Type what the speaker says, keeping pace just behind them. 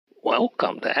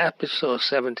Welcome to episode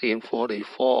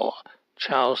 1744,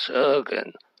 Charles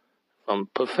Ergen, from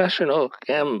professional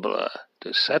gambler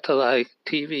to satellite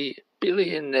TV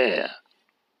billionaire.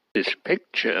 This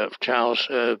picture of Charles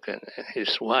Ergen and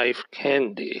his wife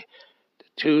Candy, the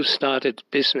two started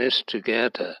business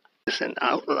together, is an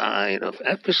outline of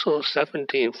episode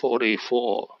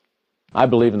 1744. I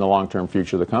believe in the long-term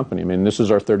future of the company. I mean, this is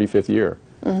our 35th year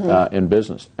in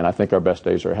business, and I think our best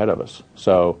days are ahead of us.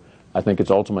 So I think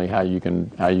it's ultimately how you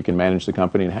can manage the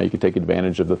company and how you can take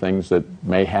advantage of the things that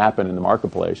may happen in the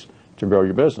marketplace to grow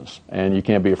your business. And you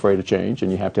can't be afraid of change,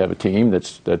 and you have to have a team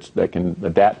that can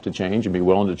adapt to change and be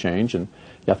willing to change. And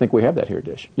I think we have that here,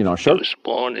 Dish. He was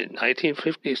born in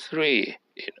 1953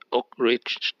 in Oak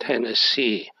Ridge,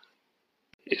 Tennessee.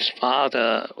 His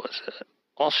father was an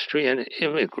Austrian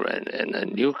immigrant and a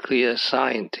nuclear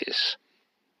scientist.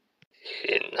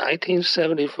 In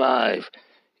 1975,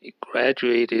 he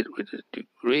graduated with a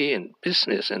degree in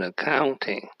business and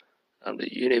accounting from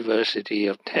the University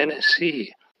of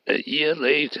Tennessee. A year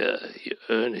later, he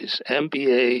earned his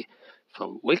MBA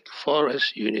from Wake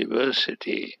Forest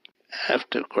University.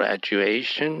 After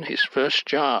graduation, his first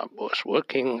job was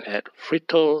working at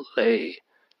Frito-Lay.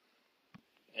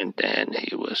 And then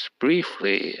he was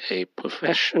briefly a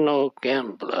professional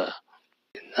gambler.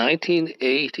 In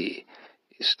 1980,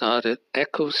 he started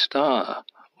Echostar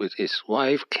with his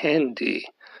wife Candy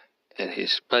and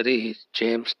his buddy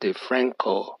James De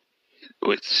Franco.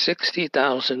 With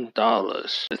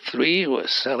 $60,000, the three were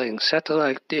selling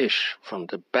satellite dish from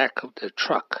the back of the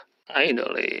truck.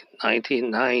 Finally, in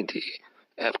 1990,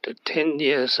 after 10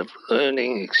 years of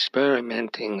learning,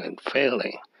 experimenting, and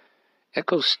failing,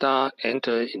 Echostar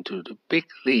entered into the big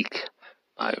league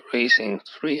by raising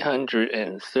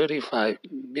 $335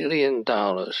 million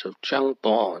of junk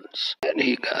bonds. And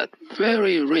he got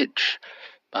very rich.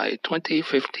 By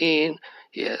 2015,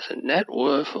 he has a net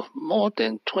worth of more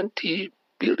than $20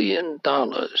 billion.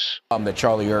 That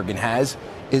Charlie Ergen has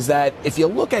is that if you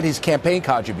look at his campaign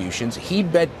contributions, he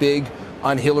bet big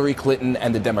on Hilary Clinton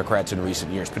and the Democrats in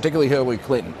recent years, particularly Hilary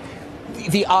Clinton.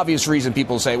 The obvious reason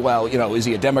people say, well, is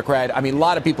he a Democrat? I mean, a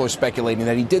lot of people are speculating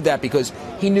that he did that because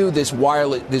he knew this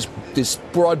broadband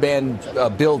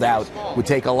build out would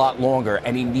take a lot longer,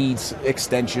 and he needs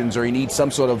extensions or he needs some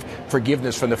sort of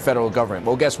forgiveness from the federal government.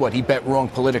 Well, guess what? He bet wrong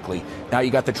politically. Now you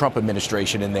got the Trump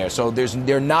administration in there, so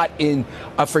they're not in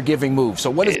a forgiving move. So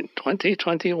what is in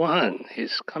 2021?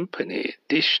 His company,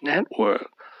 Dish Network,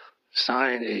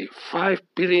 signed a $5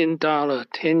 billion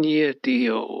 10-year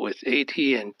deal with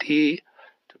AT&T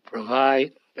to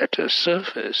provide better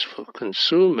service for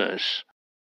consumers.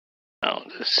 Now,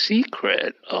 the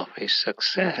secret of his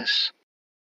success.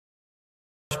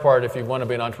 The hardest part, if you want to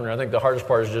be an entrepreneur, I think the hardest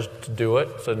part is just to do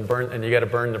it. So and you got to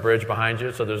burn the bridge behind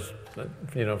you. So there's,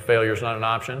 failure is not an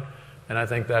option. And I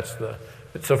think that's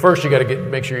so first you got to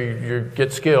make sure you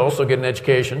get skills. So get an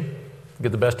education.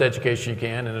 Get the best education you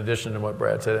can, in addition to what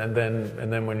Brad said, and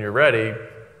then when you're ready,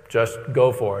 just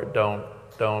go for it. Don't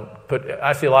put.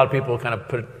 I see a lot of people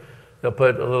they'll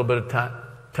put a little bit of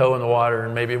toe in the water,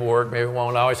 and maybe it will work, maybe it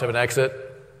won't. I always have an exit.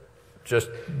 Just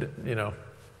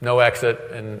no exit,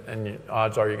 and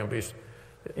odds are you increase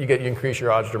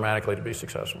your odds dramatically to be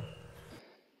successful.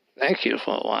 Thank you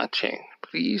for watching.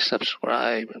 Please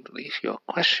subscribe and leave your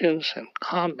questions and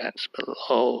comments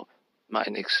below. My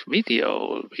next video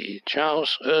will be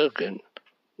Charles Ergen,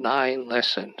 9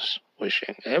 lessons.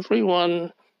 Wishing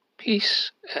everyone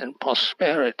peace and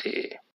prosperity.